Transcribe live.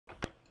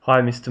Hi,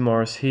 Mr.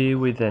 Morris here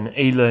with an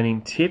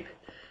e-learning tip.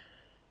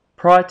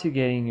 Prior to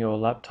getting your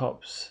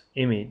laptops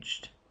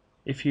imaged,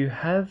 if you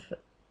have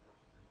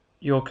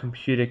your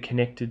computer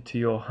connected to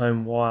your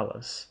home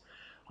wireless,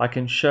 I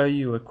can show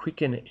you a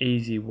quick and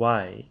easy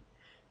way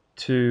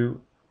to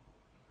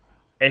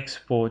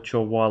export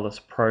your wireless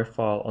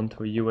profile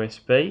onto a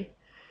USB.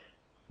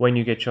 When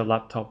you get your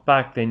laptop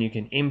back, then you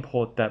can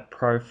import that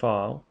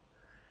profile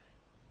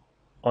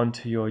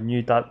onto your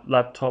new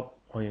laptop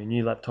or your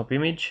new laptop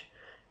image,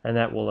 and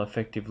that will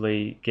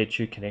effectively get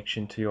you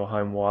connection to your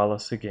home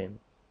wireless again.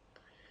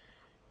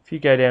 If you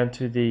go down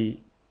to the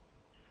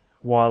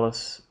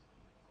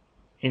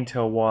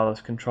Intel wireless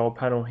control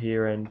panel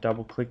here and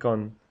double click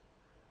on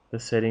the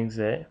settings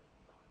there,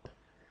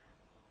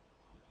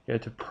 go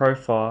to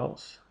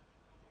Profiles,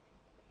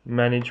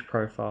 Manage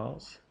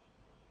Profiles,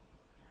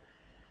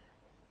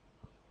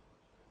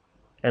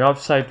 and I've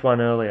saved one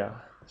earlier,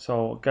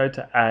 so I'll go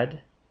to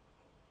Add.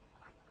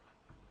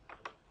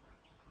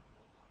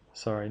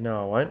 Sorry,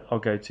 no I won't. I'll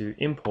go to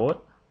Import,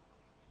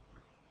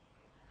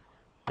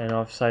 and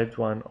I've saved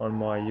one on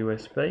my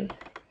USB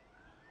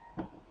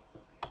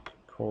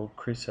called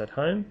Chris at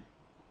Home,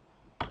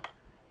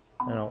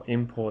 and I'll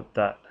import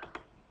that.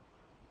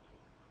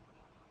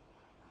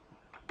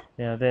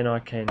 Now then I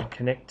can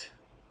connect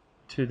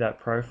to that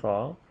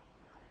profile,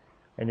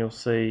 and you'll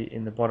see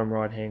in the bottom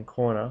right hand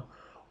corner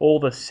all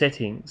the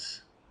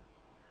settings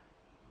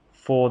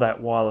for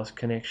that wireless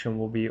connection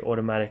will be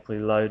automatically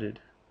loaded,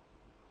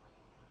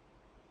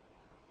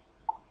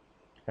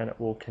 and it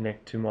will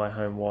connect to my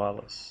home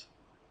wireless.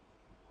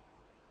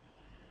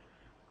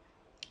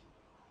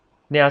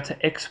 Now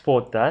to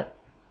export that,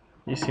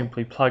 you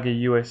simply plug a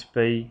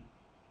USB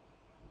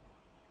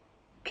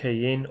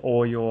key in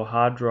or your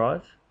hard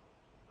drive,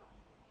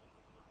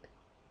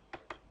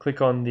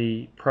 click on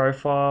the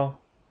profile,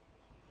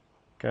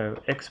 go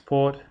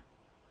Export,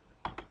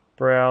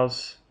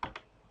 Browse,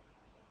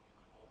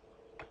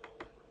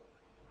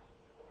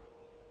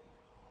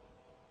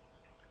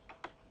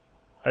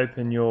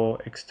 open your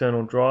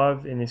external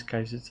drive, in this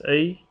case it's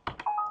E,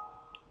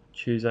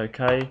 choose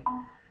OK,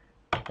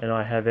 and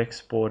I have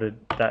exported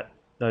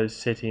those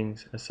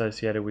settings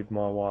associated with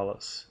my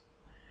wireless.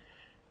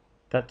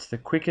 That's the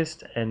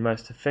quickest and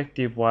most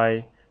effective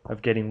way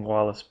of getting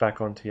wireless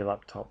back onto your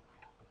laptop.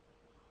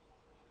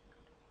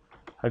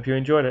 Hope you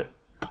enjoyed it.